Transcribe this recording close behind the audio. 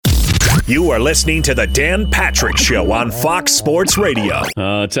You are listening to the Dan Patrick Show on Fox Sports Radio.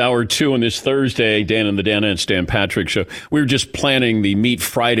 It's hour 2 on this Thursday. Dan and the Dan and Stan Patrick Show. We were just planning the Meat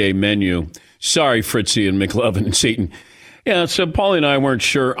Friday menu. Sorry, Fritzy and McLovin and Seton. Yeah, so Paulie and I weren't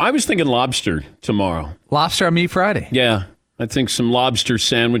sure. I was thinking lobster tomorrow. Lobster on Meat Friday? Yeah, I think some lobster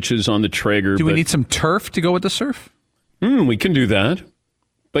sandwiches on the Traeger. Do we need some turf to go with the surf? We can do that.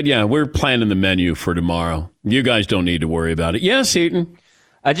 But yeah, we're planning the menu for tomorrow. You guys don't need to worry about it. Yes, Seton?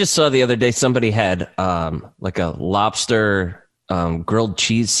 I just saw the other day somebody had like a lobster grilled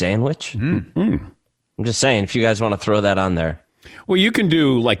cheese sandwich. I'm just saying, if you guys want to throw that on there. Well, you can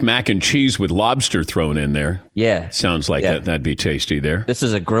do like mac and cheese with lobster thrown in there. Yeah. Sounds like that'd be tasty there. This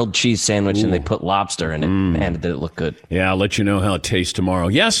is a grilled cheese sandwich, and they put lobster in it. Man, did it look good. Yeah, I'll let you know how it tastes tomorrow.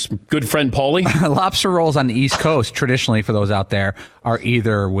 Yes, good friend Paulie. Lobster rolls on the East Coast, traditionally for those out there, are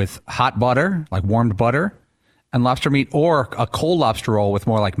either with hot butter, like warmed butter, and lobster meat, or a cold lobster roll with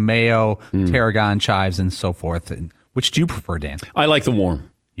more like mayo, tarragon, chives, and so forth. And which do you prefer, Dan? I like the warm.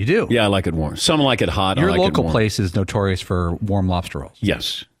 You do? Yeah, I like it warm. Some like it hot. Your I like local it warm. place is notorious for warm lobster rolls.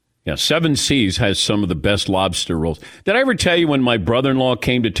 Yes. Yeah, Seven Seas has some of the best lobster rolls. Did I ever tell you when my brother-in-law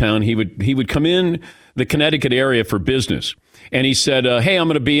came to town, he would come in the Connecticut area for business. And he said, hey, I'm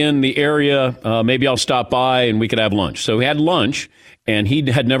going to be in the area. Maybe I'll stop by and we could have lunch. So we had lunch, and he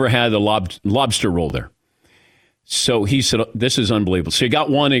had never had a lobster roll there. So he said, this is unbelievable. So he got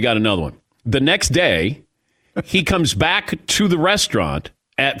one, he got another one. The next day, he comes back to the restaurant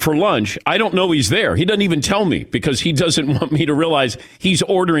for lunch. I don't know he's there. He doesn't even tell me because he doesn't want me to realize he's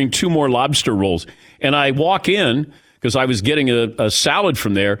ordering 2 more lobster rolls. And I walk in because I was getting a salad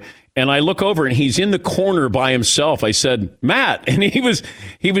from there, and I look over and he's in the corner by himself. I said, Matt, and he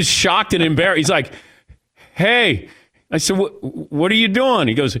was shocked and embarrassed. He's like, hey. I said, what are you doing?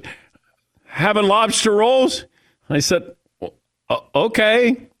 He goes, having lobster rolls? I said,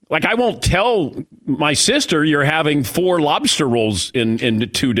 okay. Like, I won't tell my sister you're having 4 lobster rolls in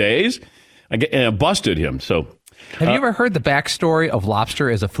 2 days. I busted him. So, have you ever heard the backstory of lobster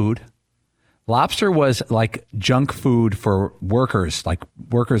as a food? Lobster was like junk food for workers, like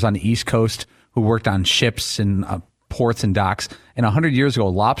workers on the East Coast who worked on ships and ports and docks. And 100 years ago,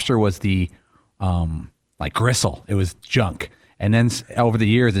 lobster was the like gristle. It was junk. And then over the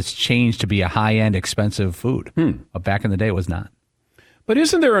years, it's changed to be a high-end, expensive food. But back in the day, it was not. But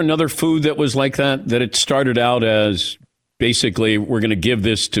isn't there another food that was like that it started out as basically we're going to give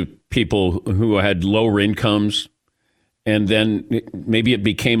this to people who had lower incomes, and then maybe it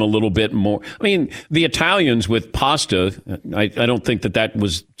became a little bit more. I mean, the Italians with pasta, I don't think that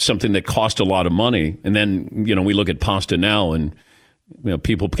was something that cost a lot of money. And then, we look at pasta now, and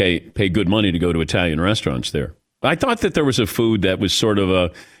people pay good money to go to Italian restaurants there. I thought that there was a food that was sort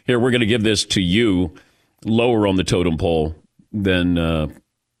of here, we're going to give this to you, lower on the totem pole than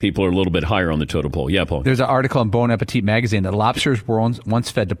people are a little bit higher on the totem pole. Yeah, Paul. There's an article in Bon Appetit magazine that lobsters were once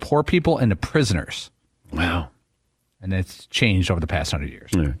fed to poor people and to prisoners. Wow. And it's changed over the past 100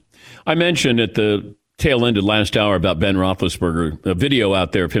 years. Yeah. I mentioned at the tail end of last hour about Ben Roethlisberger, a video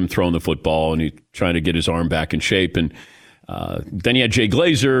out there of him throwing the football and he trying to get his arm back in shape. And then you had Jay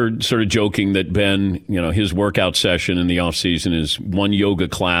Glazer sort of joking that Ben, his workout session in the offseason is one yoga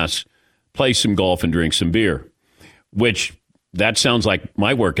class, play some golf, and drink some beer, which that sounds like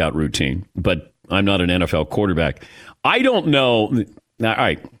my workout routine, but I'm not an NFL quarterback. I don't know. All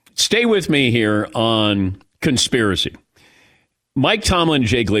right, stay with me here on conspiracy. Mike Tomlin and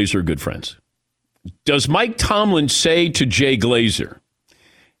Jay Glazer are good friends. Does Mike Tomlin say to Jay Glazer,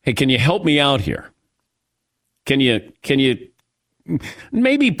 hey, can you help me out here? Can you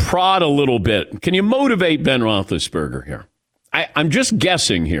maybe prod a little bit? Can you motivate Ben Roethlisberger here? I'm just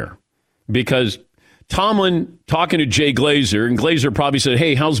guessing here because Tomlin talking to Jay Glazer, and Glazer probably said,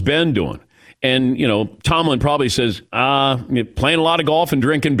 hey, how's Ben doing? And, Tomlin probably says, playing a lot of golf and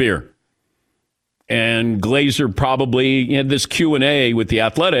drinking beer. And Glazer probably had this Q&A with The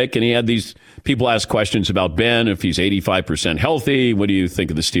Athletic, and he had these people ask questions about Ben, if he's 85% healthy. What do you think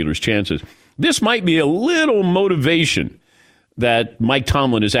of the Steelers' chances? This might be a little motivation that Mike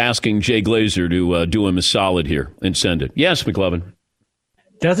Tomlin is asking Jay Glazer to do him a solid here and send it. Yes, McLovin.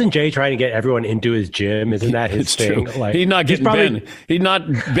 Doesn't Jay try to get everyone into his gym? Isn't that his thing? True. Like, he's not getting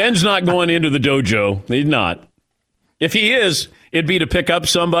Ben. Ben's not going into the dojo. He's not. If he is, it'd be to pick up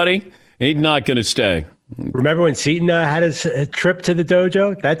somebody. He's not going to stay. Remember when Seton had his trip to the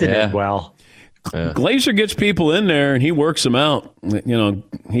dojo? That didn't end well. Yeah. Glazer gets people in there and he works them out.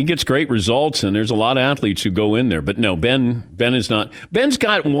 He gets great results, and there's a lot of athletes who go in there. But no, Ben is not. Ben's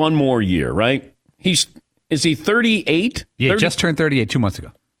got one more year, right? Is he 38? Yeah, just turned 38 2 months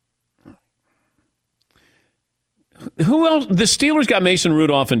ago. Who else? The Steelers got Mason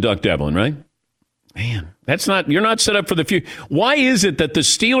Rudolph and Duck Devlin, right? Man, you're not set up for the future. Why is it that the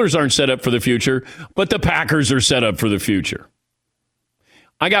Steelers aren't set up for the future, but the Packers are set up for the future?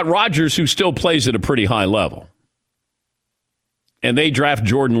 I got Rodgers, who still plays at a pretty high level. And they draft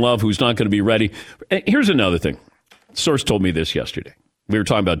Jordan Love, who's not going to be ready. Here's another thing. Source told me this yesterday. We were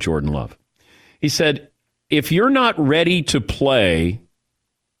talking about Jordan Love. He said, if you're not ready to play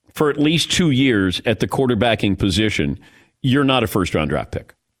for at least 2 years at the quarterbacking position, you're not a first-round draft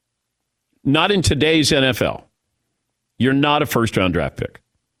pick. Not in today's NFL. You're not a first-round draft pick.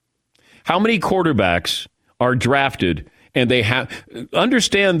 How many quarterbacks are drafted and they have...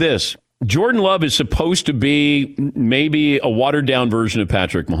 Understand this. Jordan Love is supposed to be maybe a watered-down version of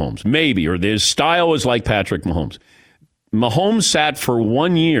Patrick Mahomes. Maybe, or his style is like Patrick Mahomes. Mahomes sat for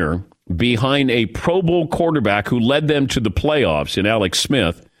 1 year behind a Pro Bowl quarterback who led them to the playoffs in Alex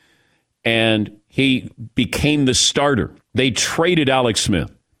Smith, and he became the starter. They traded Alex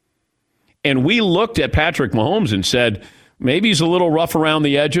Smith. And we looked at Patrick Mahomes and said, maybe he's a little rough around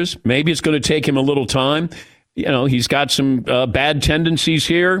the edges. Maybe it's going to take him a little time. You know, he's got some bad tendencies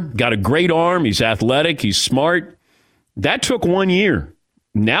here, got a great arm. He's athletic. He's smart. That took 1 year.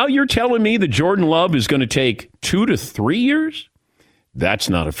 Now you're telling me that Jordan Love is going to take 2 to 3 years? That's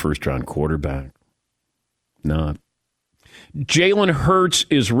not a first-round quarterback. Not. Jalen Hurts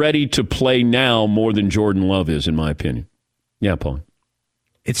is ready to play now more than Jordan Love is, in my opinion. Yeah, Paul.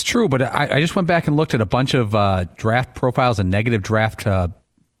 It's true, but I just went back and looked at a bunch of draft profiles and negative draft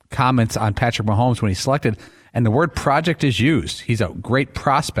comments on Patrick Mahomes when he's selected, and the word project is used. He's a great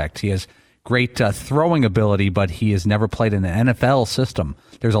prospect. He has great throwing ability, but he has never played in an NFL system.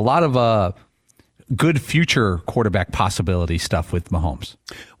 There's a lot of good future quarterback possibility stuff with Mahomes.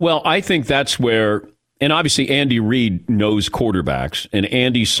 Well, I think that's where, and obviously Andy Reid knows quarterbacks, and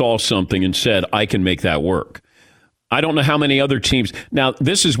Andy saw something and said, I can make that work. I don't know how many other teams. Now,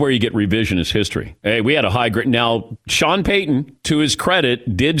 this is where you get revisionist history. Hey, we had a high grade. Now, Sean Payton, to his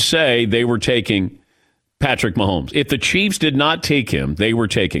credit, did say they were taking Patrick Mahomes. If the Chiefs did not take him, they were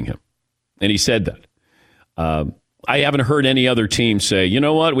taking him. And he said that. I haven't heard any other team say, you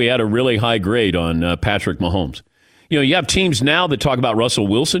know what, we had a really high grade on Patrick Mahomes. You know, you have teams now that talk about Russell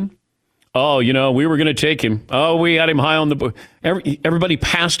Wilson. Oh, you know, we were going to take him. Oh, we had him high on the board. Everybody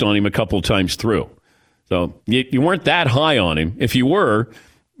passed on him a couple of times through. So you weren't that high on him. If you were,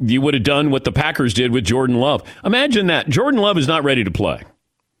 you would have done what the Packers did with Jordan Love. Imagine that. Jordan Love is not ready to play.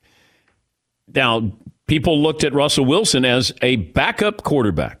 Now, people looked at Russell Wilson as a backup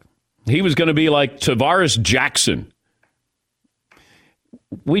quarterback. He was going to be like Tavares Jackson.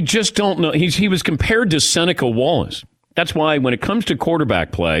 We just don't know. He was compared to Seneca Wallace. That's why when it comes to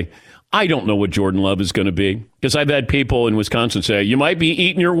quarterback play, I don't know what Jordan Love is going to be. Because I've had people in Wisconsin say, you might be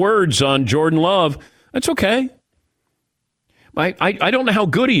eating your words on Jordan Love. That's okay. I don't know how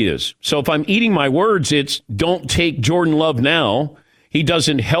good he is. So if I'm eating my words, it's don't take Jordan Love now. He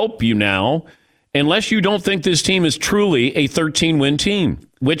doesn't help you now unless you don't think this team is truly a 13-win team,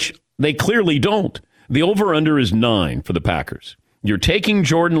 which they clearly don't. The over-under is 9 for the Packers. You're taking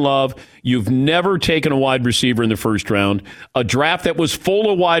Jordan Love. You've never taken a wide receiver in the first round. A draft that was full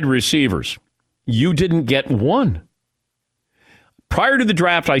of wide receivers. You didn't get one. Prior to the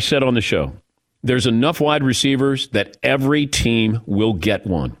draft, I said on the show, there's enough wide receivers that every team will get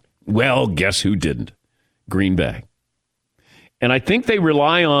one. Well, guess who didn't? Green Bay. And I think they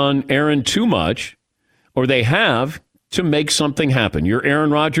rely on Aaron too much, or they have, to make something happen. You're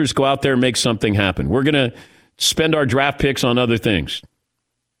Aaron Rodgers, go out there and make something happen. We're going to spend our draft picks on other things.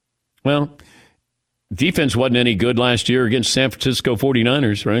 Well, defense wasn't any good last year against San Francisco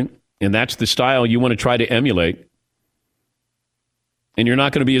 49ers, right? And that's the style you want to try to emulate. And you're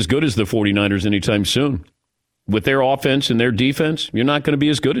not going to be as good as the 49ers anytime soon. With their offense and their defense, you're not going to be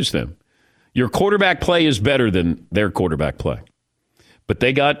as good as them. Your quarterback play is better than their quarterback play. But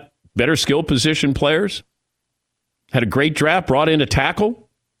they got better skill position players. Had a great draft, brought in a tackle.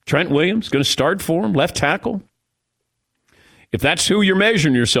 Trent Williams, going to start for him, left tackle. If that's who you're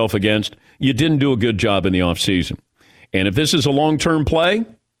measuring yourself against, you didn't do a good job in the offseason. And if this is a long-term play,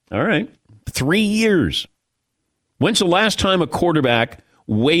 all right, 3 years. When's the last time a quarterback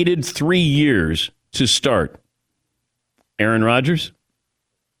waited 3 years to start? Aaron Rodgers?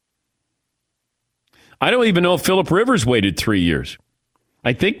 I don't even know if Phillip Rivers waited 3 years.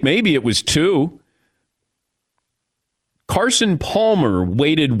 I think maybe it was 2. Carson Palmer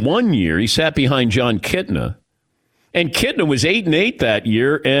waited 1 year. He sat behind John Kitna. And Kitna was 8-8 that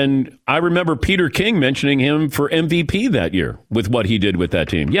year. And I remember Peter King mentioning him for MVP that year with what he did with that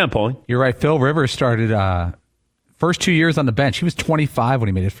team. Yeah, Paulie. You're right. Phil Rivers started first 2 years on the bench. He was 25 when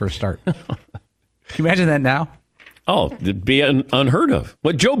he made his first start. Can you imagine that now? Oh, it'd be unheard of.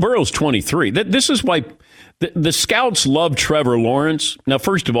 But Joe Burrow's 23. This is why the scouts love Trevor Lawrence. Now,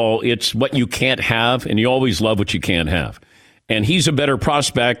 first of all, it's what you can't have, and you always love what you can't have. And he's a better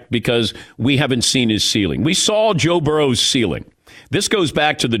prospect because we haven't seen his ceiling. We saw Joe Burrow's ceiling. This goes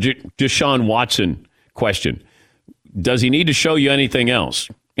back to the Deshaun Watson question. Does he need to show you anything else?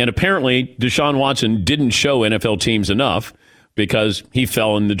 And apparently, Deshaun Watson didn't show NFL teams enough because he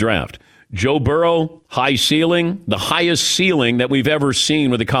fell in the draft. Joe Burrow, high ceiling, the highest ceiling that we've ever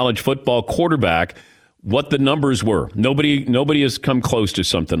seen with a college football quarterback, what the numbers were. Nobody has come close to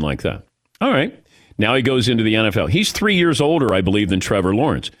something like that. All right. Now he goes into the NFL. He's 3 years older, I believe, than Trevor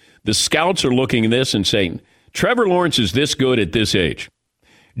Lawrence. The scouts are looking at this and saying, Trevor Lawrence is this good at this age.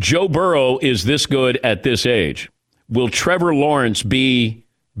 Joe Burrow is this good at this age. Will Trevor Lawrence be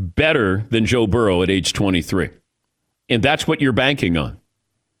better than Joe Burrow at age 23? And that's what you're banking on.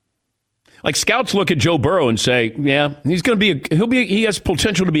 Like scouts look at Joe Burrow and say, yeah, he has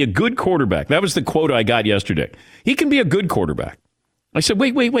potential to be a good quarterback. That was the quote I got yesterday. He can be a good quarterback. I said,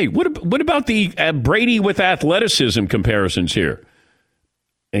 wait. What about the Brady with athleticism comparisons here?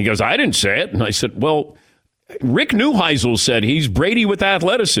 And he goes, I didn't say it. And I said, well, Rick Neuheisel said he's Brady with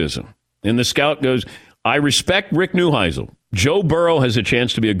athleticism. And the scout goes, I respect Rick Neuheisel. Joe Burrow has a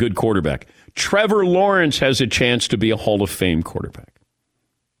chance to be a good quarterback. Trevor Lawrence has a chance to be a Hall of Fame quarterback.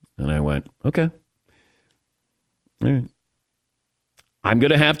 And I went, okay. All right. I'm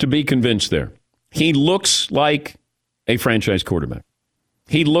going to have to be convinced there. He looks like a franchise quarterback.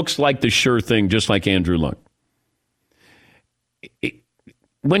 He looks like the sure thing, just like Andrew Luck.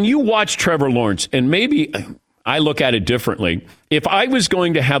 When you watch Trevor Lawrence, and maybe I look at it differently, if I was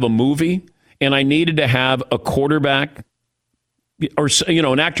going to have a movie and I needed to have a quarterback or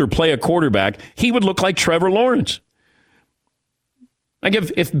an actor play a quarterback, he would look like Trevor Lawrence. Like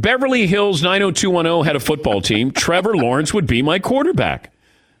if Beverly Hills 90210 had a football team, Trevor Lawrence would be my quarterback.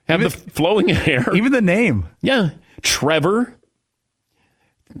 Have the flowing hair. Even the name. Yeah. Trevor.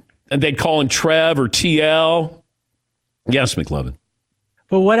 And they'd call him Trev or TL. Yes, McLovin.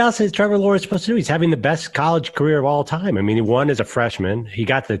 But what else is Trevor Lawrence supposed to do? He's having the best college career of all time. I mean, he won as a freshman. He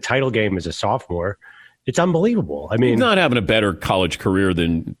got the title game as a sophomore. It's unbelievable. I mean, he's not having a better college career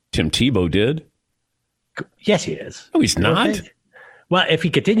than Tim Tebow did. Yes, he is. No, he's not. Well, if he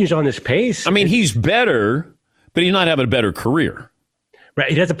continues on this pace. I mean, he's better, but he's not having a better career. Right.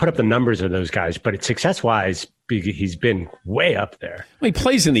 He doesn't put up the numbers of those guys, but success-wise, he's been way up there. Well, he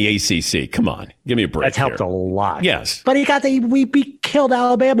plays in the ACC. Come on. Give me a break. That's helped a lot. Yes. But we killed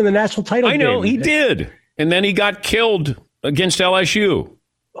Alabama in the national title game. I know, he did. And then he got killed against LSU.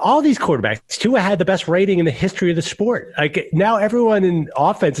 All these quarterbacks, Tua had the best rating in the history of the sport. Like now everyone in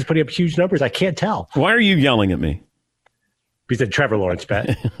offense is putting up huge numbers. I can't tell. Why are you yelling at me? Because of Trevor Lawrence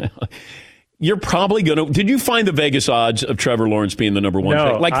bet. You're probably going to. Did you find the Vegas odds of Trevor Lawrence being the number one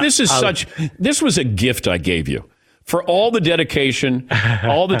pick? Like this was a gift I gave you for all the dedication,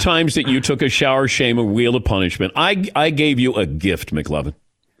 all the times that you took a shower, shame, and wheel of punishment. I gave you a gift, McLovin.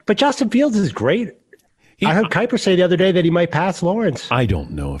 But Justin Fields is great. I heard Kuiper say the other day that he might pass Lawrence. I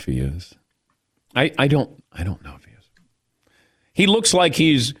don't know if he is. I don't know if he is. He looks like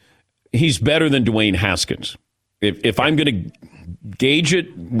he's better than Dwayne Haskins. If I'm going to gauge it,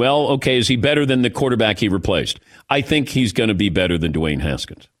 well, okay, is he better than the quarterback he replaced? I think he's going to be better than Dwayne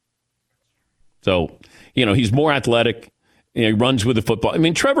Haskins. So, he's more athletic. He runs with the football. I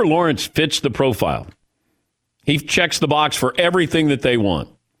mean, Trevor Lawrence fits the profile. He checks the box for everything that they want.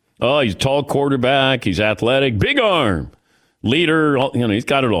 Oh, he's a tall quarterback. He's athletic. Big arm. Leader. He's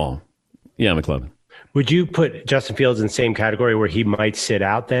got it all. Yeah, McLovin. Would you put Justin Fields in the same category where he might sit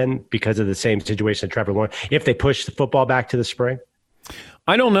out then because of the same situation that Trevor Lawrence, if they push the football back to the spring?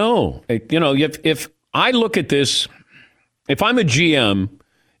 I don't know. If I look at this, if I'm a GM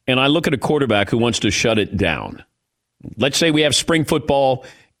and I look at a quarterback who wants to shut it down, let's say we have spring football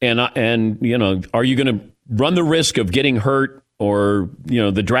and are you going to run the risk of getting hurt or,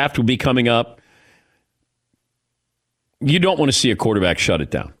 the draft will be coming up? You don't want to see a quarterback shut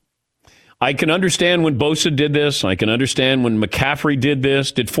it down. I can understand when Bosa did this. I can understand when McCaffrey did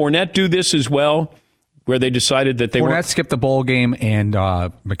this. Did Fournette do this as well, where they decided that they Fournette skipped the bowl game and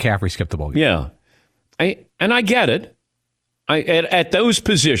McCaffrey skipped the bowl game? Yeah. I get it. At those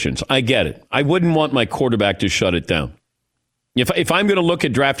positions, I get it. I wouldn't want my quarterback to shut it down. If I'm going to look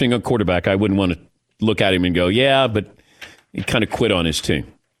at drafting a quarterback, I wouldn't want to look at him and go, yeah, but he kind of quit on his team.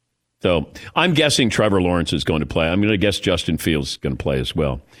 So I'm guessing Trevor Lawrence is going to play. I'm going to guess Justin Fields is going to play as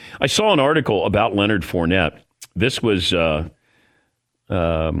well. I saw an article about Leonard Fournette. This was it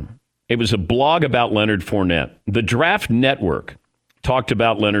was a blog about Leonard Fournette. The Draft Network talked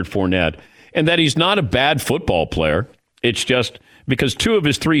about Leonard Fournette and that he's not a bad football player. It's just because 2 of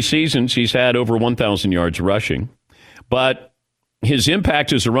his 3 seasons he's had over 1,000 yards rushing. But his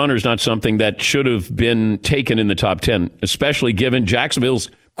impact as a runner is not something that should have been taken in the top 10, especially given Jacksonville's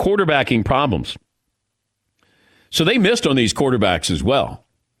quarterbacking problems. So they missed on these quarterbacks as well,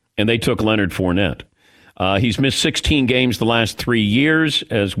 and they took Leonard Fournette. He's missed 16 games the last 3 years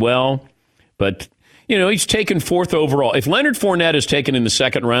as well. But, he's taken 4th overall. If Leonard Fournette is taken in the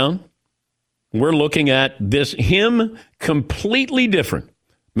 2nd round, we're looking at him completely different.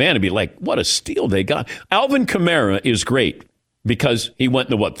 Man, it'd be like, what a steal they got. Alvin Kamara is great because he went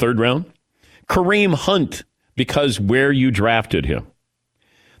in the, 3rd round? Kareem Hunt, because where you drafted him.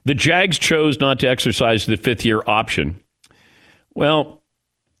 The Jags chose not to exercise the 5th-year option. Well,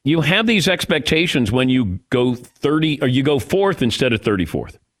 you have these expectations when you go 30, or you go 4th instead of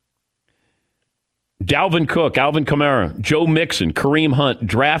 34th. Dalvin Cook, Alvin Kamara, Joe Mixon, Kareem Hunt,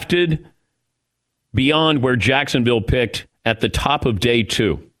 drafted beyond where Jacksonville picked at the top of day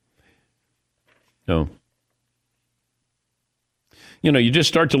 2. No. You just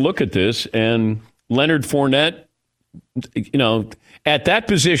start to look at this, and Leonard Fournette, at that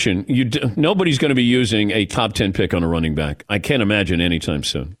position, nobody's going to be using a top 10 pick on a running back. I can't imagine anytime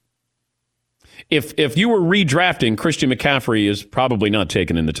soon. If you were redrafting, Christian McCaffrey is probably not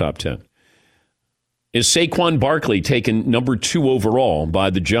taken in the top 10. Is Saquon Barkley taken number 2 overall by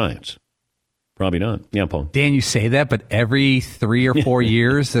the Giants? Probably not. Yeah, Paul. Dan, you say that, but every 3 or 4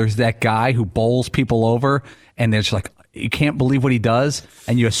 years, there's that guy who bowls people over, and there's like, you can't believe what he does,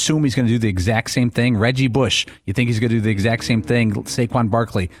 and you assume he's going to do the exact same thing. Reggie Bush, you think he's going to do the exact same thing, Saquon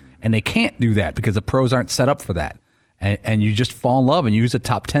Barkley, and they can't do that because the pros aren't set up for that. And you just fall in love and use a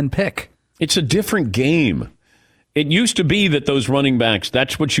top 10 pick. It's a different game. It used to be that those running backs,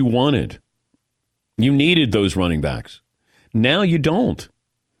 that's what you wanted. You needed those running backs. Now you don't.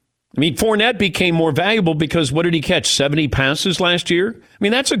 I mean, Fournette became more valuable because what did he catch? 70 passes last year? I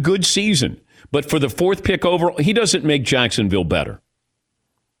mean, that's a good season. But for the 4th pick overall, he doesn't make Jacksonville better.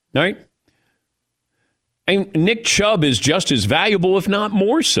 All right? And Nick Chubb is just as valuable, if not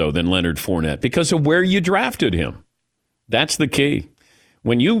more so, than Leonard Fournette because of where you drafted him. That's the key.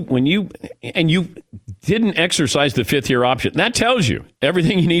 When you didn't exercise the 5th-year option, that tells you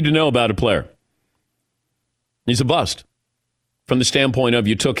everything you need to know about a player. He's a bust from the standpoint of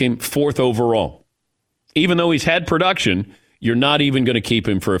you took him 4th overall. Even though he's had production, you're not even going to keep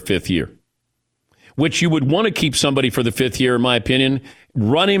him for a 5th year. Which you would want to keep somebody for the 5th year, in my opinion.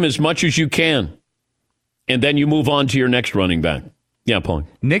 Run him as much as you can. And then you move on to your next running back. Yeah, Paul.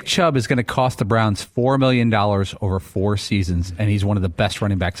 Nick Chubb is going to cost the Browns $4 million over 4 seasons, and he's one of the best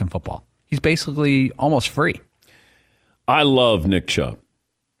running backs in football. He's basically almost free. I love Nick Chubb.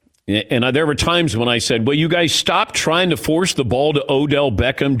 And there were times when I said, well, you guys stop trying to force the ball to Odell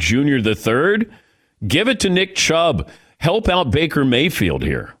Beckham Jr. III. Give it to Nick Chubb. Help out Baker Mayfield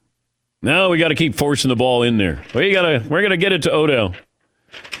here. No, we got to keep forcing the ball in there. We're gonna get it to Odell.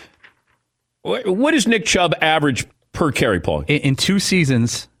 What does Nick Chubb average per carry, Paul? In 2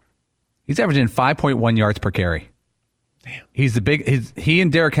 seasons, he's averaging 5.1 yards per carry. Damn. He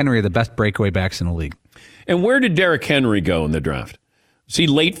and Derrick Henry are the best breakaway backs in the league. And where did Derrick Henry go in the draft? Was he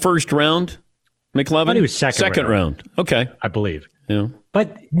late 1st round, McLevin? I thought he was second round. Okay. I believe. Yeah.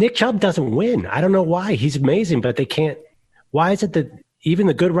 But Nick Chubb doesn't win. I don't know why. He's amazing, but they can't. Why is it that even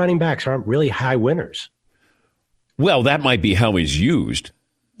the good running backs aren't really high winners? Well, that might be how he's used.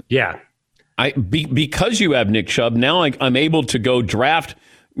 Yeah. Because you have Nick Chubb, now I'm able to go draft.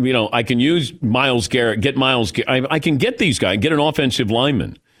 I can use Myles Garrett, get Myles Garrett. I can get these guys, get an offensive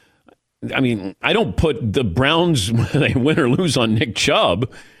lineman. I mean, I don't put the Browns, when they win or lose, on Nick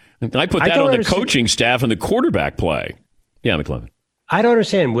Chubb. I put that on the coaching staff and the quarterback play. Yeah, McLevin. I don't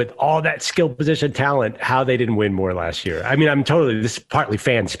understand, with all that skill position talent, how they didn't win more last year. I mean, this is partly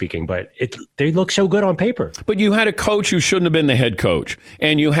fan speaking, but they look so good on paper. But you had a coach who shouldn't have been the head coach.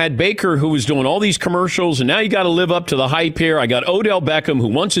 And you had Baker, who was doing all these commercials, and now you got to live up to the hype here. I got Odell Beckham, who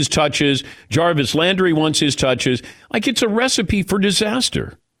wants his touches. Jarvis Landry wants his touches. Like, it's a recipe for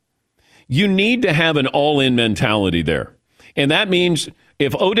disaster. You need to have an all-in mentality there. And that means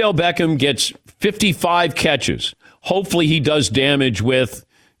if Odell Beckham gets 55 catches, hopefully he does damage with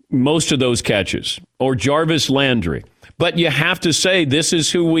most of those catches, or Jarvis Landry. But you have to say, this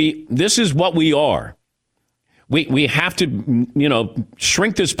is what we are. We have to,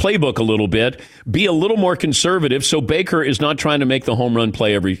 shrink this playbook a little bit, be a little more conservative so Baker is not trying to make the home run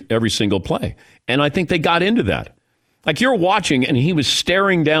play every single play. And I think they got into that. Like, you're watching, and he was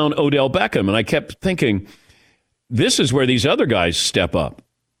staring down Odell Beckham, and I kept thinking, this is where these other guys step up,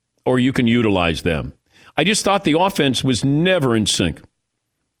 or you can utilize them. I just thought the offense was never in sync.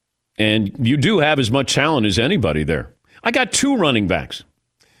 And you do have as much talent as anybody there. I got 2 running backs.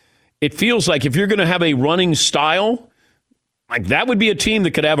 It feels like if you're going to have a running style, like that would be a team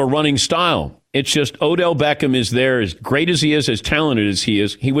that could have a running style. It's just Odell Beckham is there, as great as he is, as talented as he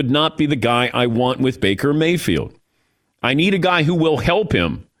is. He would not be the guy I want with Baker Mayfield. I need a guy who will help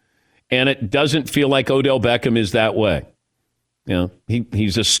him, and it doesn't feel like Odell Beckham is that way. You know,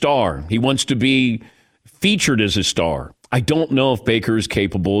 he's a star. He wants to be featured as a star. I don't know if Baker is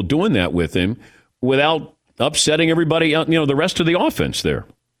capable of doing that with him without upsetting everybody, you know, the rest of the offense there.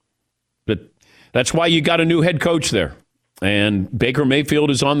 But that's why you got a new head coach there. And Baker Mayfield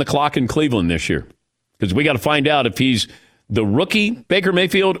is on the clock in Cleveland this year. Because we got to find out if he's the rookie Baker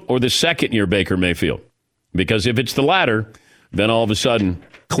Mayfield or the second-year Baker Mayfield. Because if it's the latter, then all of a sudden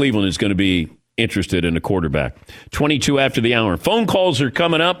Cleveland is going to be interested in a quarterback. 22 after the hour. Phone calls are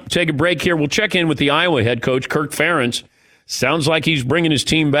coming up. Take a break here. We'll check in with the Iowa head coach, Kirk Ferentz. Sounds like he's bringing his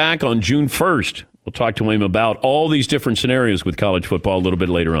team back on June 1st. We'll talk to him about all these different scenarios with college football a little bit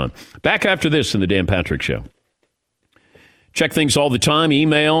later on. Back after this in the Dan Patrick Show. Check things all the time.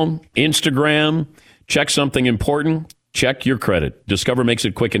 Email, Instagram. Check something important. Check your credit. Discover makes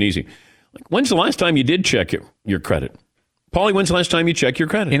it quick and easy. Like, when's the last time you did check your credit? Paulie, when's the last time you checked your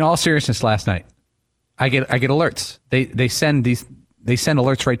credit? In all seriousness, last night, I get alerts. They send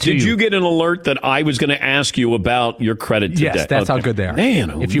alerts right to you. Did you get an alert that I was going to ask you about your credit today? Yes, that's how good they are.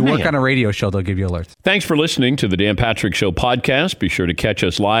 Man, if you work on a radio show, they'll give you alerts. Thanks for listening to the Dan Patrick Show podcast. Be sure to catch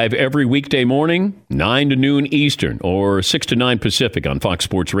us live every weekday morning, 9 to noon Eastern or 6 to 9 Pacific on Fox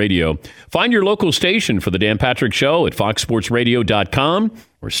Sports Radio. Find your local station for the Dan Patrick Show at foxsportsradio.com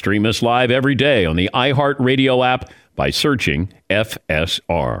or stream us live every day on the iHeartRadio app by searching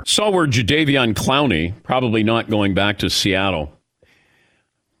FSR. Saw where Jadeveon Clowney, probably not going back to Seattle,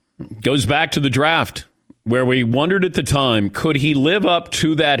 goes back to the draft, where we wondered at the time, could he live up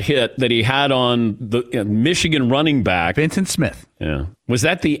to that hit that he had on the Michigan running back? Vincent Smith. Yeah. Was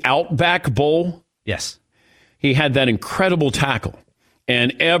that the Outback Bowl? Yes. He had that incredible tackle,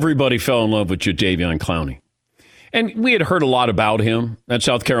 and everybody fell in love with Jadeveon Clowney. And we had heard a lot about him at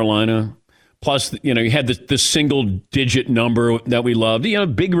South Carolina. Plus, you know, he had this single-digit number that we loved. You know,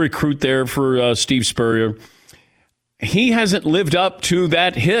 big recruit there for Steve Spurrier. He hasn't lived up to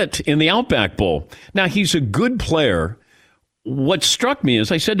that hit in the Outback Bowl. Now, he's a good player. What struck me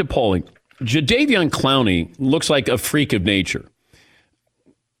is, I said to Paulie, Jadeveon Clowney looks like a freak of nature.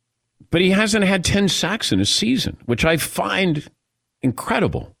 But he hasn't had 10 sacks in a season, which I find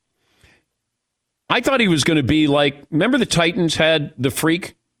incredible. I thought he was going to be like, remember the Titans had the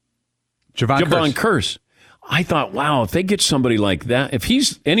freak? Javon Kearse. I thought, wow, if they get somebody like that, if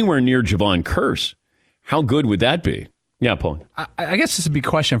he's anywhere near Javon Kearse, how good would that be? Yeah, Paul. I guess this would be a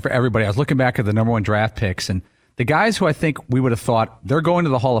question for everybody. I was looking back at the number 1 draft picks, and the guys who I think we would have thought they're going to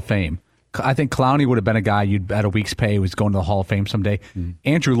the Hall of Fame. I think Clowney would have been a guy you'd bet a week's pay was going to the Hall of Fame someday.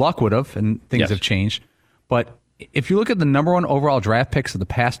 Andrew Luck would have, and things have changed. But if you look at the number 1 overall draft picks of the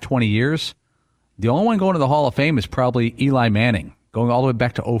past 20 years, the only one going to the Hall of Fame is probably Eli Manning, going all the way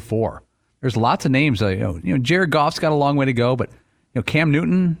back to 2004. There's lots of names. Jared Goff's got a long way to go, but Cam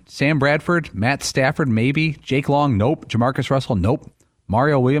Newton, Sam Bradford, Matt Stafford, maybe. Jake Long, nope. Jamarcus Russell, nope.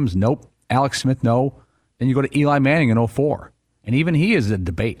 Mario Williams, nope. Alex Smith, no. Then you go to Eli Manning in 2004, and even he is a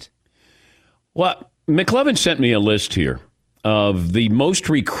debate. Well, McLevin sent me a list here of the most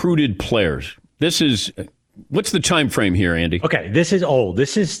recruited players. This is, what's the time frame here, Andy? Okay, this is old.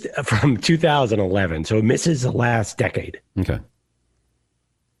 This is from 2011, so it misses the last decade. Okay.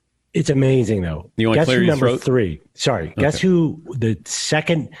 It's amazing, though. You want to clear your throat? 3. Sorry. Okay. Guess who the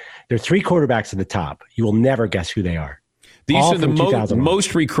second? There are 3 quarterbacks at the top. You will never guess who they are. These are the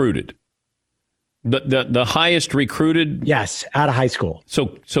most recruited. The highest recruited? Yes, out of high school.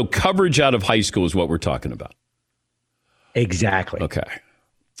 So coverage out of high school is what we're talking about. Exactly. Okay.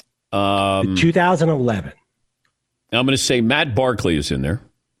 2011. I'm going to say Matt Barkley is in there.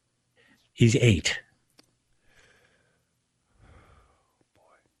 He's 8.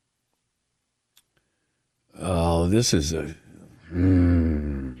 Oh, this is a...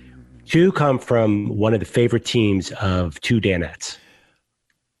 2 come from one of the favorite teams of 2 Danettes.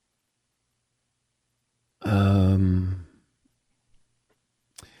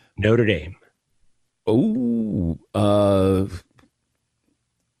 Notre Dame. Oh, wow,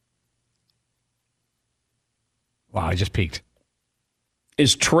 I just peeked.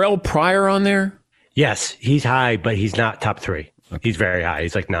 Is Terrell Pryor on there? Yes, he's high, but he's not top 3. Okay. He's very high.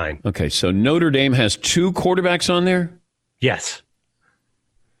 He's like 9. Okay, so Notre Dame has 2 quarterbacks on there? Yes.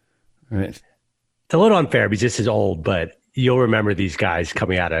 All right. It's a little unfair because this is old, but you'll remember these guys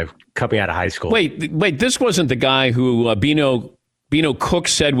coming out of high school. Wait, this wasn't the guy who Bino Bino Cook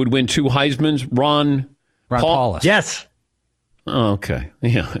said would win 2 Heismans? Ron Paulus. Yes. Oh, okay.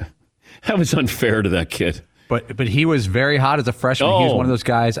 Yeah. That was unfair to that kid. But he was very hot as a freshman. He was one of those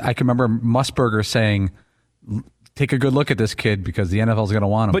guys. I can remember Musburger saying, take a good look at this kid because the NFL's going to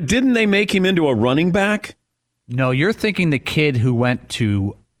want him. But didn't they make him into a running back? No, you're thinking the kid who went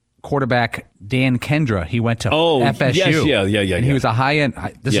to quarterback Dan Kendra. He went to FSU. Yes, yeah. And he was a high-end.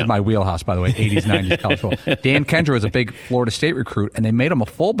 This is my wheelhouse, by the way, 80s, 90s college football. Dan Kendra was a big Florida State recruit, and they made him a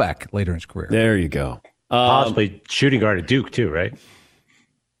fullback later in his career. There you go. Possibly shooting guard at Duke, too, right?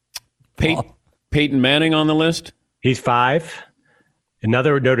 Peyton Manning on the list? He's 5.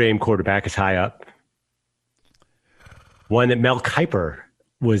 Another Notre Dame quarterback is high up. One that Mel Kiper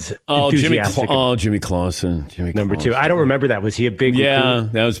was enthusiastic. Jimmy Clausen. Number 2. I don't remember that. Was he a big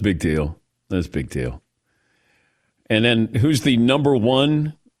recruit? That was a big deal. And then who's the number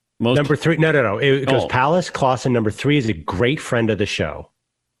 1 most? Number 3. No. It goes Palace, Clausen. Number 3 is a great friend of the show.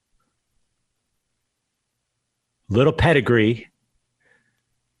 Little pedigree.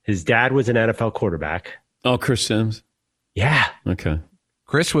 His dad was an NFL quarterback. Oh, Chris Sims. Yeah. Okay.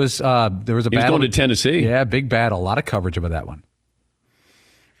 Chris was, there was a battle. He was going to Tennessee. Yeah, big battle. A lot of coverage about that one.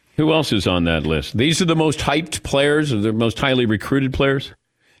 Who else is on that list? These are the most hyped players, or the most highly recruited players?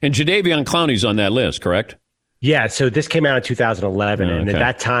 And Jadeveon Clowney's on that list, correct? Yeah, so this came out in 2011, and at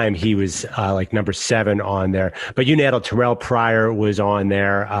that time he was like number 7 on there. But you nailed it. Terrell Pryor was on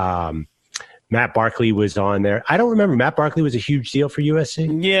there. Matt Barkley was on there. I don't remember. Matt Barkley was a huge deal for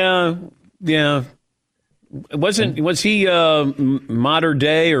USC. Yeah. Was he modern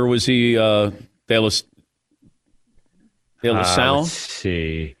day, or was he De La Salle? Let's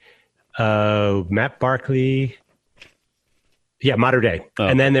see. Matt Barkley. Yeah, modern day. Oh.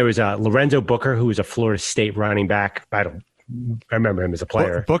 And then there was Lorenzo Booker, who was a Florida State running back. I remember him as a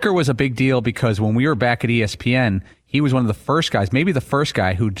player. Booker was a big deal because when we were back at ESPN, he was one of the first guys, maybe the first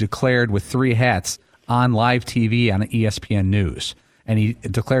guy, who declared with 3 hats on live TV on ESPN News. And he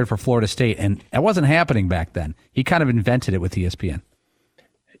declared for Florida State. And that wasn't happening back then. He kind of invented it with ESPN.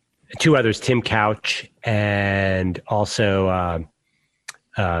 2 others, Tim Couch and also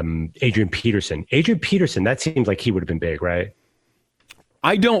Adrian Peterson. Adrian Peterson, that seems like he would have been big, right?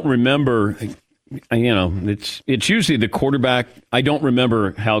 I don't remember. It's usually the quarterback. I don't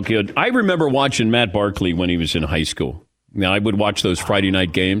remember how good. I remember watching Matt Barkley when he was in high school. I would watch those Friday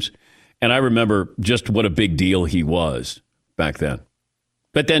night games, and I remember just what a big deal he was back then.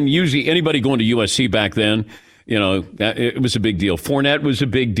 But then usually anybody going to USC back then, it was a big deal. Fournette was a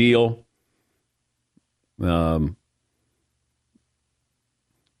big deal.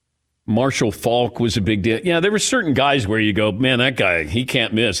 Marshall Faulk was a big deal. Yeah, there were certain guys where you go, man, that guy, he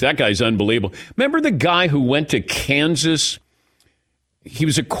can't miss. That guy's unbelievable. Remember the guy who went to Kansas? He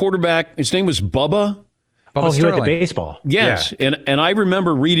was a quarterback. His name was Bubba. He went to baseball. Yes, yeah. And I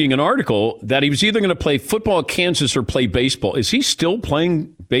remember reading an article that he was either going to play football at Kansas or play baseball. Is he still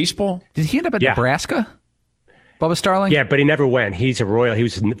playing baseball? Did he end up at Nebraska? Bubba Starling? Yeah, but he never went. He's a Royal. He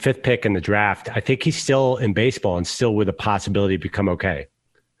was the 5th pick in the draft. I think he's still in baseball and still with a possibility to become okay.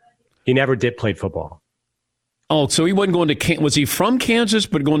 He never did play football. Oh, so he wasn't going to was he from Kansas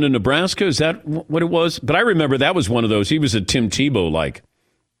but going to Nebraska? Is that what it was? But I remember that was one of those. He was a Tim Tebow-like.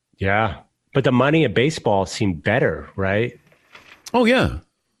 Yeah. But the money at baseball seemed better, right? Oh, yeah.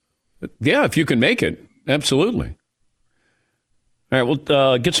 Yeah, if you can make it. Absolutely. All right,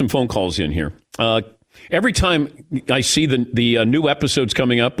 we'll get some phone calls in here. Every time I see the new episodes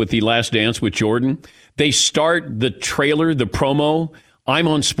coming up with The Last Dance with Jordan, they start the trailer, the promo, I'm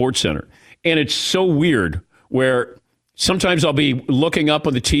on SportsCenter. And it's so weird where sometimes I'll be looking up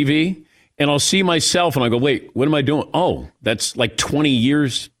on the TV and I'll see myself and I go, wait, what am I doing? Oh, that's like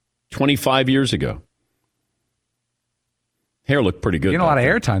 25 years ago. Hair looked pretty good. You know, a lot of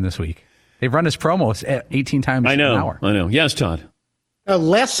airtime this week. They've run his promos 18 times an hour. I know. Yes, Todd.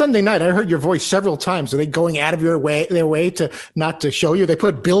 Last Sunday night, I heard your voice several times. Are they going out of their way to not to show you? They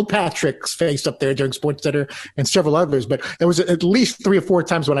put Bill Patrick's face up there during SportsCenter and several others, but there was at least 3 or 4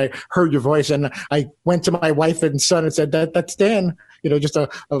 times when I heard your voice, and I went to my wife and son and said, "That's Dan." Just a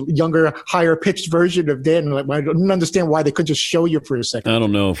younger, higher pitched version of Dan. I don't understand why they couldn't just show you for a second. I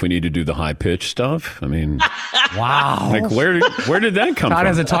don't know if we need to do the high pitch stuff. I mean, wow. Like where did that come from? Todd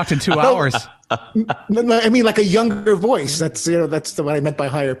hasn't talked in 2 hours. No, I mean like a younger voice. That's what I meant by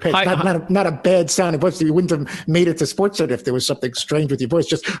higher pitch. Not a bad sounding voice. You wouldn't have made it to SportsCenter if there was something strange with your voice.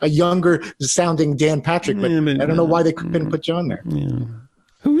 Just a younger sounding Dan Patrick. But I don't know why they couldn't put you on there. Yeah.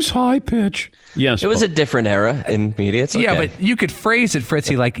 Who's high pitch? Yes. It was a different era in media. It's okay. Yeah, but you could phrase it,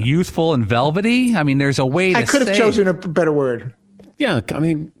 Fritzy, like youthful and velvety. I mean, there's a way to I could have chosen a better word. Yeah, I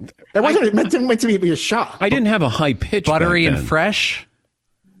mean, That wasn't meant to be a shock. I didn't have a high pitch. Buttery back and then. fresh.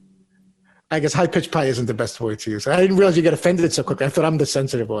 I guess high pitch probably isn't the best word to use. I didn't realize you get offended so quickly. I thought I'm the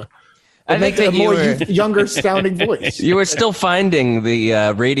sensitive one. I think that you were younger sounding voice. You were still finding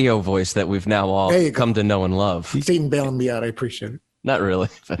the radio voice that we've now all come to know and love. Satan bailing me out. I appreciate it. Not really.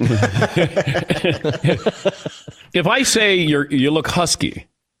 If I say you look husky,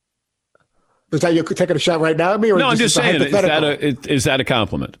 is that you taking a shot right now at me? Or no, I'm just saying, is that a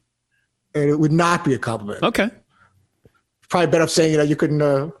compliment? And it would not be a compliment. Okay. Probably better off saying, you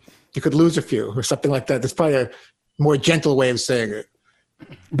could lose a few or something like that. There's probably a more gentle way of saying it.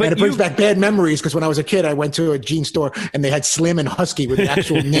 But and it brings back bad memories because when I was a kid, I went to a jean store and they had Slim and Husky with the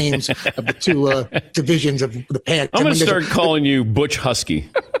actual names of the two divisions of the pants. I'm going to start calling you Butch Husky.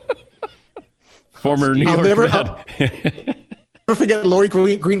 Former New York Met. I'll never forget Lori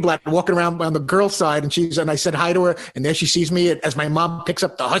Greenblatt walking around on the girl's side, and I said hi to her, and there she sees me as my mom picks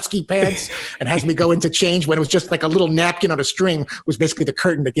up the Husky pants and has me go into change when it was just like a little napkin on a string was basically the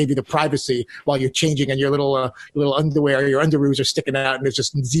curtain that gave you the privacy while you're changing, and your little underwear, your underoos are sticking out, and there's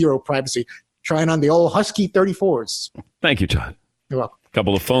just zero privacy. Trying on the old Husky 34s. Thank you, Todd. You're welcome. A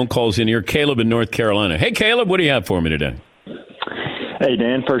couple of phone calls in here. Caleb in North Carolina. Hey, Caleb, what do you have for me today? Hey,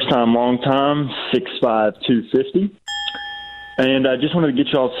 Dan. First time, long time. 6'5", 250. And I just wanted to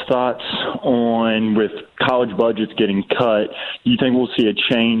get y'all's thoughts on, with college budgets getting cut, do you think we'll see a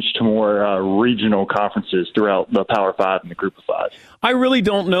change to more regional conferences throughout the Power Five and the Group of Five? I really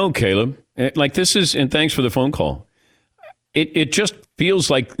don't know, Caleb. Like this is, and thanks for the phone call. It just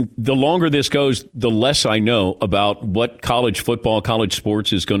feels like the longer this goes, the less I know about what college football, college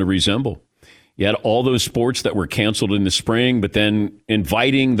sports is going to resemble. You had all those sports that were canceled in the spring, but then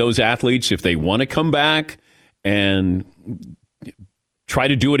inviting those athletes, if they want to come back and try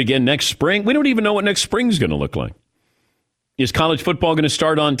to do it again next spring. We don't even know what next spring is going to look like. Is college football going to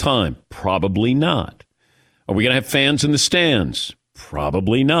start on time? Probably not. Are we going to have fans in the stands?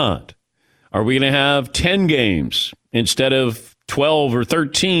 Probably not. Are we going to have 10 games instead of 12 or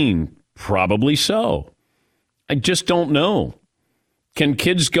 13? Probably so. I just don't know. Can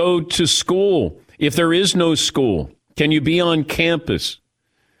kids go to school? If there is no school, can you be on campus?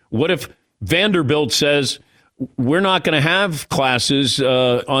 What if Vanderbilt says, we're not going to have classes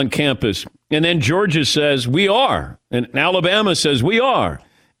on campus, and then Georgia says, we are, and Alabama says, we are?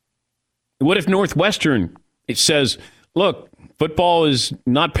 What if Northwestern says, look, football is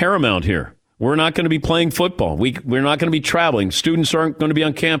not paramount here. We're not going to be playing football. We're not going to be traveling. Students aren't going to be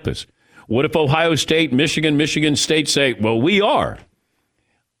on campus. What if Ohio State, Michigan State say, well, we are?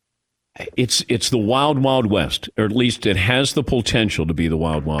 It's the wild, wild west, or at least it has the potential to be the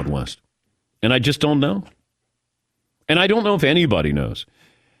wild, wild west. And I just don't know. And I don't know if anybody knows.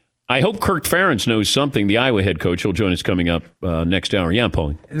 I hope Kirk Ferentz knows something, the Iowa head coach. He'll join us coming up next hour. Yeah,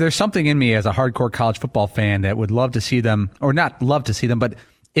 Paulie. There's something in me as a hardcore college football fan that would love to see them, or not love to see them, but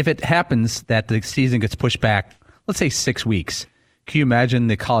if it happens that the season gets pushed back, let's say 6 weeks, can you imagine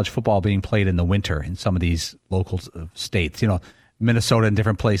the college football being played in the winter in some of these local states, Minnesota and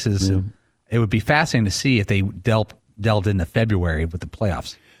different places? Yeah. It would be fascinating to see if they delved into February with the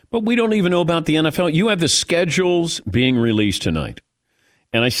playoffs. But we don't even know about the NFL. You have the schedules being released tonight.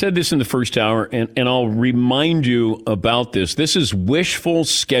 And I said this in the first hour, and I'll remind you about this. This is wishful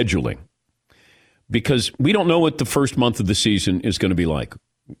scheduling because we don't know what the first month of the season is going to be like.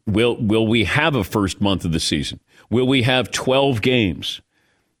 Will we have a first month of the season? Will we have 12 games?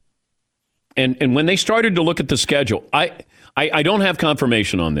 And when they started to look at the schedule, I don't have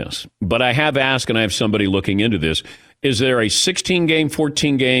confirmation on this, but I have asked, and I have somebody looking into this. Is there a 16-game,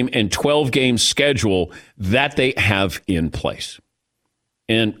 14-game, and 12-game schedule that they have in place?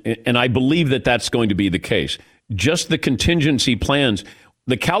 And I believe that that's going to be the case. Just the contingency plans.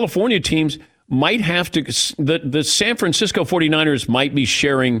 The California teams might have to, the San Francisco 49ers might be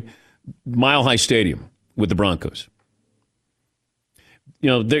sharing Mile High Stadium with the Broncos.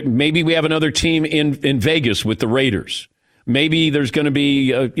 Maybe we have another team in Vegas with the Raiders. Maybe there's going to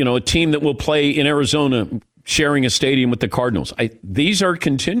be a team that will play in Arizona sharing a stadium with the Cardinals. These are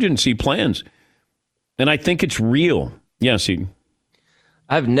contingency plans, and I think it's real. Yes, Eden.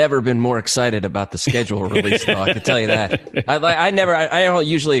 I've never been more excited about the schedule release, though. I can tell you that. I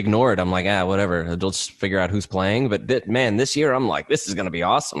usually ignore it. I'm like, whatever. I'll just figure out who's playing. But this year I'm like, this is going to be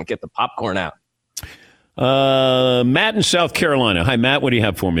awesome. Get the popcorn out. Matt in South Carolina. Hi, Matt. What do you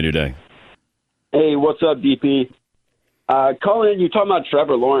have for me today? Hey, what's up, DP? Colin, you're talking about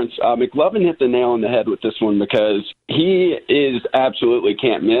Trevor Lawrence. McLovin hit the nail on the head with this one because he is absolutely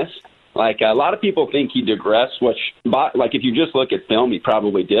can't miss. Like, a lot of people think he digressed, which, like, if you just look at film, he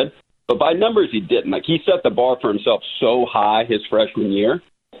probably did. but by numbers he didn't. Like, he set the bar for himself so high his freshman year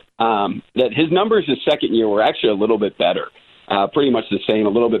that his numbers his second year were actually a little bit better. Pretty much the same, a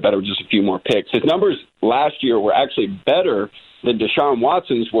little bit better with just a few more picks. His numbers last year were actually better than Deshaun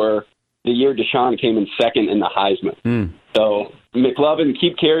Watson's were the year Deshaun came in second in the Heisman. So McLovin,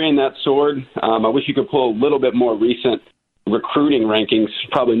 keep carrying that sword. I wish you could pull a little bit more recent recruiting rankings.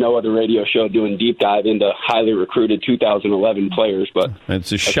 Probably no other radio show doing deep dive into highly recruited 2011 players, but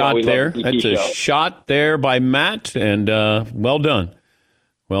that's a shot there. That's a shot there by Matt, and well done.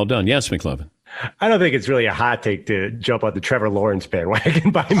 Well done. Yes, McLovin. I don't think it's really a hot take to jump on the Trevor Lawrence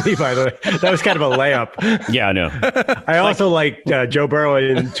bandwagon by me, by the way. That was kind of a layup. Yeah, I know. I also like Joe Burrow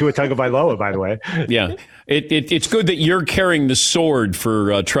and Tua Tagovailoa, by the way. Yeah. It's good that you're carrying the sword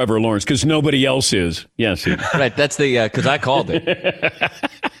for Trevor Lawrence because nobody else is. Yes. Right. That's because I called it.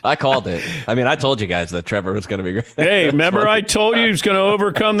 I called it. I mean, I told you guys that Trevor was going to be great. Hey, remember I told you he was going to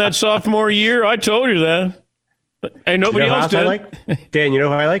overcome that sophomore year? I told you that. And nobody else did. Dan, you know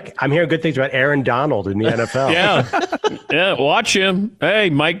who I like? I'm hearing good things about Aaron Donald in the NFL. Yeah, watch him.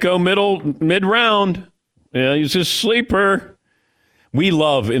 Hey, might go mid-round. Yeah, he's a sleeper. We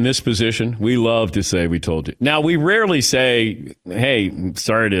love, in this position, we love to say we told you. Now, we rarely say, hey,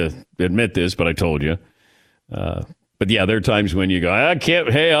 sorry to admit this, but I told you. But yeah, there are times when you go, I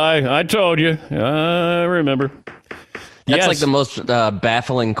told you. I remember. That's like the most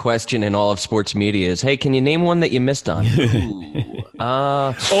baffling question in all of sports media is, hey, can you name one that you missed on?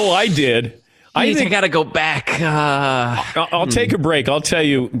 I did. I think I got to go back. I'll take a break. I'll tell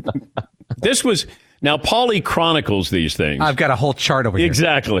you. This was, now Paulie chronicles these things. I've got a whole chart over here.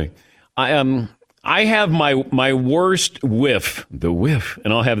 Exactly. I have my worst whiff, the whiff,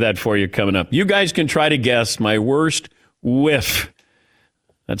 and I'll have that for you coming up. You guys can try to guess my worst whiff.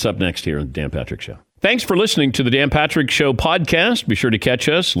 That's up next here on the Dan Patrick Show. Thanks for listening to the Dan Patrick Show podcast. Be sure to catch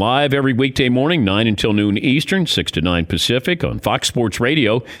us live every weekday morning, 9 until noon Eastern, 6 to 9 Pacific on Fox Sports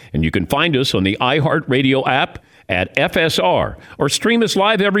Radio. And you can find us on the iHeartRadio app at FSR or stream us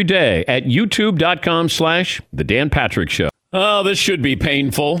live every day at youtube.com/The Dan Patrick Show. Oh, this should be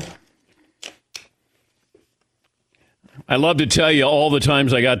painful. I love to tell you all the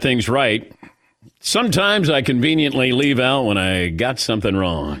times I got things right. Sometimes I conveniently leave out when I got something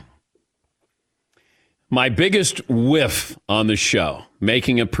wrong. My biggest whiff on the show,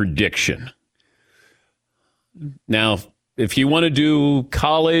 making a prediction. Now, if you want to do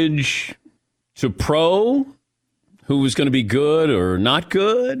college to pro, who was going to be good or not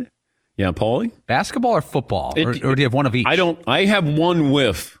good? Yeah, Paulie? Basketball or football? Or do you have one of each? I have one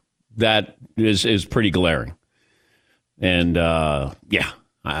whiff that is pretty glaring. And,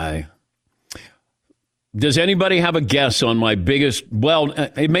 does anybody have a guess on my biggest? Well,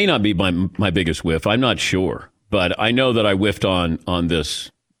 it may not be my biggest whiff. I'm not sure, but I know that I whiffed on this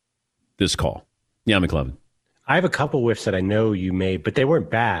call. Yeah, McLovin. I have a couple whiffs that I know you made, but they weren't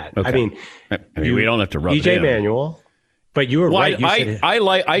bad. Okay. I mean, we don't have to rub EJ Manuel, but you were right.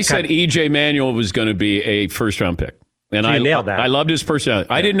 I said EJ Manuel was going to be a first-round pick, and I nailed that. I loved his personality.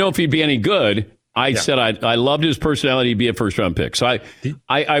 Yeah. I didn't know if he'd be any good. I said I loved his personality to be a first-round pick. So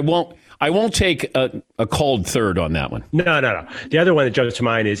I won't take a cold third on that one. No. The other one that jumps to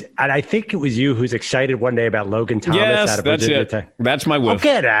mind is, and I think it was you who's excited one day about Logan Thomas. Yes, that's it. That's my whiff. Oh,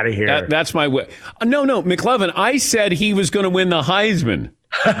 get out of here. That's my whiff. No, McLovin, I said he was going to win the Heisman.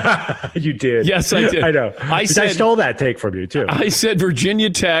 You did. Yes, I did. I know. I stole that take from you, too. I said Virginia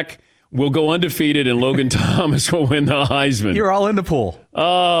Tech will go undefeated and Logan Thomas will win the Heisman. You're all in the pool.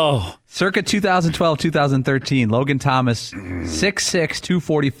 Oh. Circa 2012, 2013, Logan Thomas, 6'6",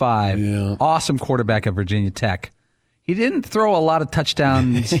 245. Yeah. Awesome quarterback at Virginia Tech. He didn't throw a lot of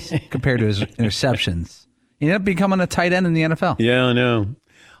touchdowns compared to his interceptions. He ended up becoming a tight end in the NFL. Yeah, I know.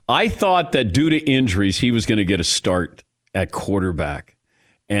 I thought that due to injuries, he was going to get a start at quarterback,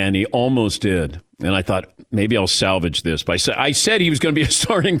 and he almost did. And I thought, maybe I'll salvage this. But I said he was going to be a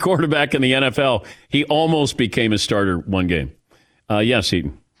starting quarterback in the NFL. He almost became a starter one game. Yes,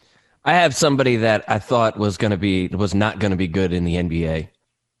 Eaton. I have somebody that I thought was not going to be good in the NBA,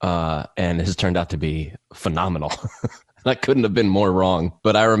 and has turned out to be phenomenal. I couldn't have been more wrong.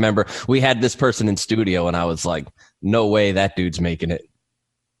 But I remember we had this person in studio, and I was like, no way that dude's making it.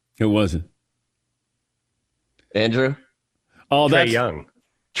 Who was it? Andrew? Oh, Trae Young.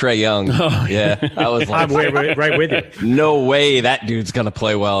 Trae Young. Oh, yeah. I was like, I'm right with you. No way that dude's going to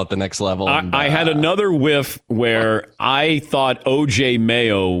play well at the next level. I had another whiff where I thought O.J.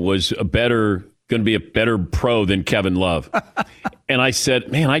 Mayo was going to be a better pro than Kevin Love. And I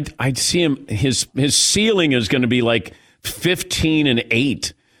said, man, I'd see him. His ceiling is going to be like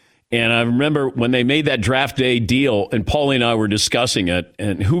 15-8. And I remember when they made that draft day deal, and Paulie and I were discussing it,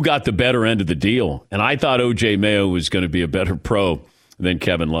 and who got the better end of the deal. And I thought O.J. Mayo was going to be a better pro than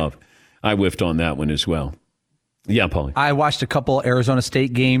Kevin Love. I whiffed on that one as well. Yeah, Paulie. I watched a couple Arizona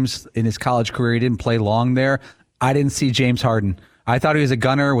State games in his college career. He didn't play long there. I didn't see James Harden. I thought he was a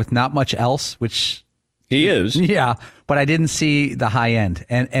gunner with not much else, which... He is. Yeah, but I didn't see the high end.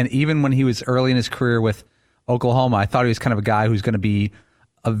 And even when he was early in his career with Oklahoma, I thought he was kind of a guy who's going to be,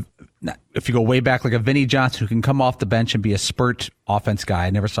 if you go way back, like a Vinnie Johnson who can come off the bench and be a spurt offense guy. I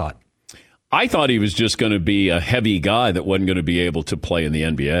never saw it. I thought he was just going to be a heavy guy that wasn't going to be able to play in the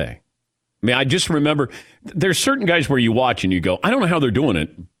NBA. I mean, I just remember there's certain guys where you watch and you go, I don't know how they're doing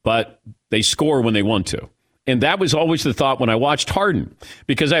it, but they score when they want to. And that was always the thought when I watched Harden,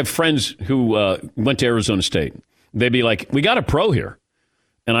 because I have friends who went to Arizona State. They'd be like, we got a pro here.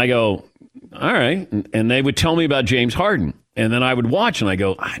 And I go, all right. And they would tell me about James Harden. And then I would watch and I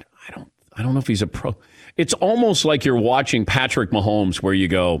go, I don't know if he's a pro. It's almost like you're watching Patrick Mahomes where you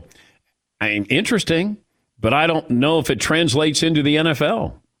go, interesting, but I don't know if it translates into the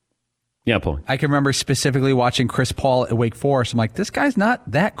NFL. Yeah, Paul. I can remember specifically watching Chris Paul at Wake Forest. I'm like, this guy's not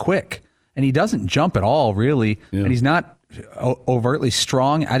that quick. And he doesn't jump at all, really. Yeah. And he's not overtly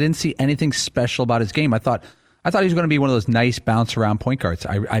strong. I didn't see anything special about his game. I thought he was going to be one of those nice bounce around point guards.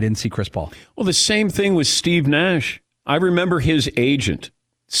 I didn't see Chris Paul. Well, the same thing with Steve Nash. I remember his agent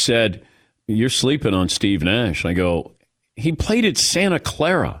said, you're sleeping on Steve Nash. I go, he played at Santa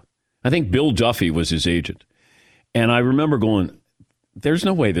Clara. I think Bill Duffy was his agent. And I remember going, there's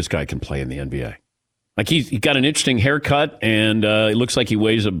no way this guy can play in the NBA. Like he got an interesting haircut, and it looks like he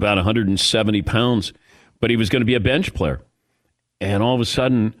weighs about 170 pounds, but he was going to be a bench player. And all of a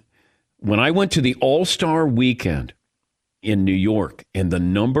sudden, when I went to the All-Star Weekend in New York, and the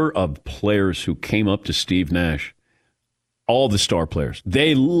number of players who came up to Steve Nash, all the star players,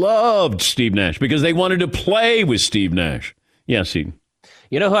 they loved Steve Nash because they wanted to play with Steve Nash. Yes, Eden.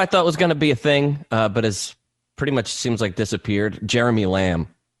 You know who I thought was going to be a thing, but has pretty much seems like disappeared? Jeremy Lamb.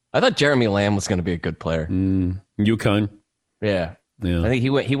 I thought Jeremy Lamb was going to be a good player. UConn. Yeah. I think he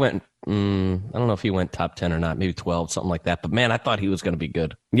went. I don't know if he went top 10 or not, maybe 12, something like that. But man, I thought he was going to be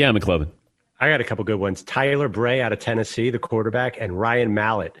good. Yeah, McLovin. I got a couple good ones. Tyler Bray out of Tennessee, the quarterback, and Ryan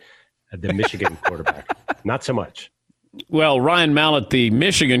Mallett, the Michigan quarterback. Not so much. Well, Ryan Mallett, the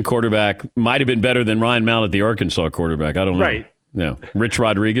Michigan quarterback, might have been better than Ryan Mallett, the Arkansas quarterback. I don't know. Right. Yeah. Rich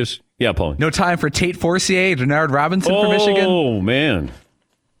Rodriguez. Yeah, Paul. No time for Tate Forcier, Denard Robinson for Michigan. Oh, man.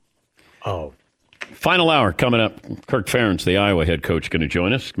 Oh. Final hour coming up. Kirk Ferentz, the Iowa head coach, going to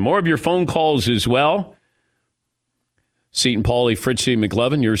join us. More of your phone calls as well. Seton Paulie, Fritzy,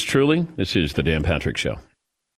 McLovin, yours truly. This is the Dan Patrick Show.